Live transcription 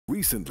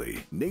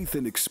Recently,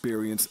 Nathan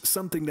experienced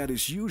something that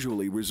is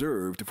usually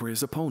reserved for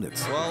his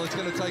opponents. Well, it's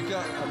going to take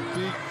a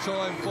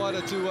big-time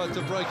fighter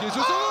to break his...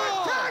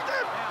 Oh, tagged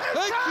him!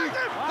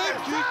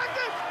 Thank you!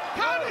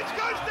 Carnage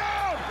goes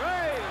down!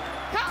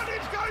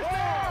 Carnage goes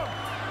down!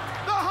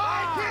 The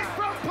high kick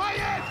from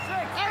Payet,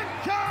 and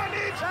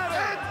Carnage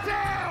is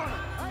down!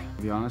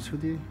 To be honest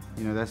with you,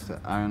 that's the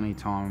only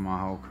time in my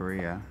whole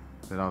career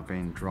that I've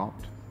been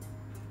dropped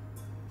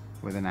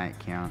with an 8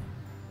 count,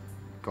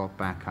 got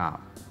back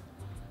up,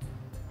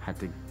 had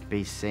to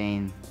be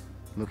seen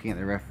looking at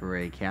the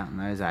referee counting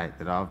those 8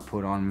 that I've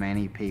put on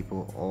many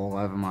people all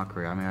over my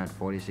career. I mean, I had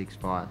 46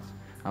 fights.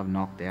 I've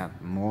knocked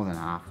out more than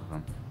half of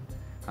them.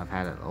 I've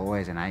had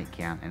always an 8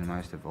 count in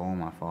most of all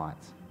my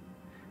fights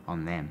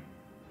on them.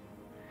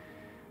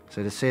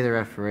 So to see the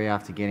referee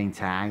after getting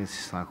tagged, it's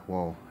just like,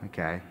 whoa,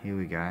 okay, here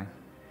we go.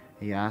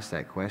 He asked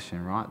that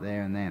question right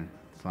there and then.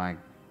 It's like,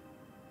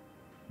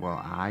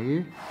 well, are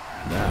you?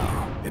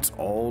 Now, it's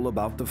all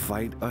about the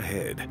fight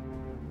ahead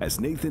as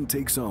Nathan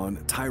takes on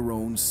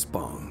Tyrone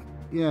SPONG.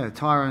 Yeah,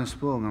 Tyrone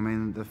SPONG, I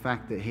mean, the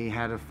fact that he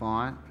had a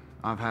fight,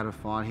 I've had a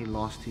fight, he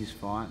lost his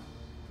fight,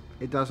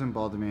 it doesn't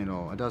bother me at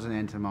all. It doesn't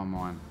enter my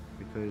mind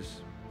because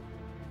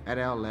at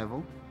our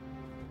level,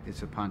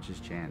 it's a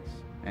puncher's chance.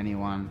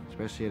 Anyone,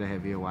 especially at a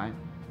heavier weight,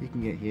 you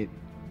can get hit,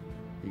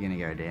 you're gonna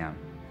go down.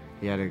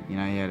 He had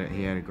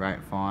a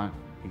great fight,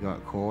 he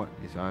got caught,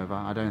 it's over.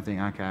 I don't think,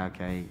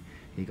 okay,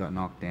 he got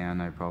knocked down,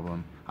 no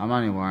problem. I'm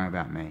only worrying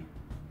about me.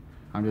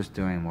 I'm just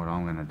doing what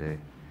I'm gonna do.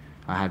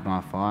 I had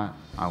my fight,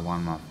 I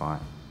won my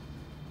fight.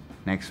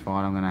 Next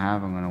fight I'm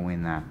gonna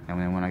win that. And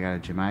then when I go to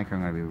Jamaica,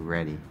 I'm gonna be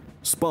ready.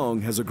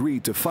 SPONG has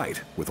agreed to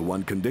fight with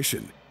one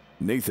condition.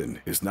 Nathan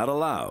is not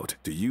allowed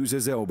to use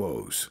his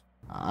elbows.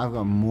 I've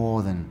got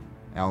more than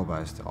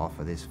elbows to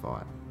offer this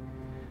fight.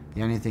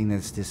 The only thing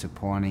that's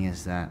disappointing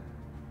is that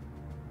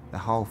the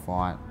whole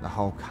fight, the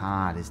whole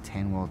card is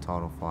 10 world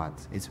title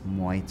fights. It's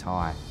Muay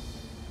Thai.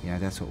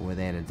 That's what we're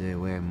there to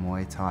do. We're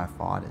Muay Thai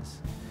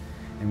fighters.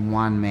 And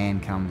one man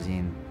comes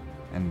in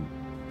and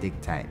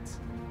dictates.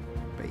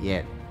 But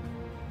yet,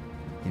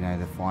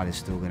 the fight is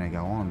still going to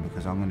go on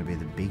because I'm going to be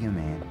the bigger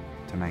man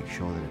to make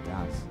sure that it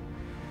does.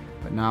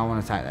 But no, I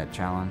want to take that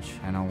challenge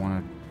and I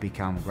want to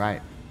become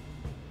great.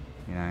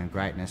 In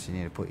greatness, you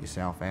need to put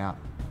yourself out.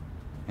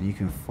 And you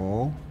can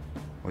fall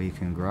or you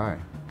can grow.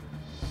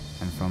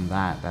 And from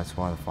that's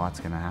why the fight's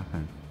going to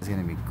happen. There's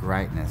going to be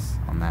greatness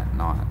on that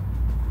night.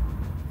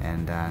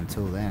 And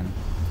until then,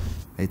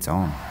 it's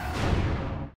on.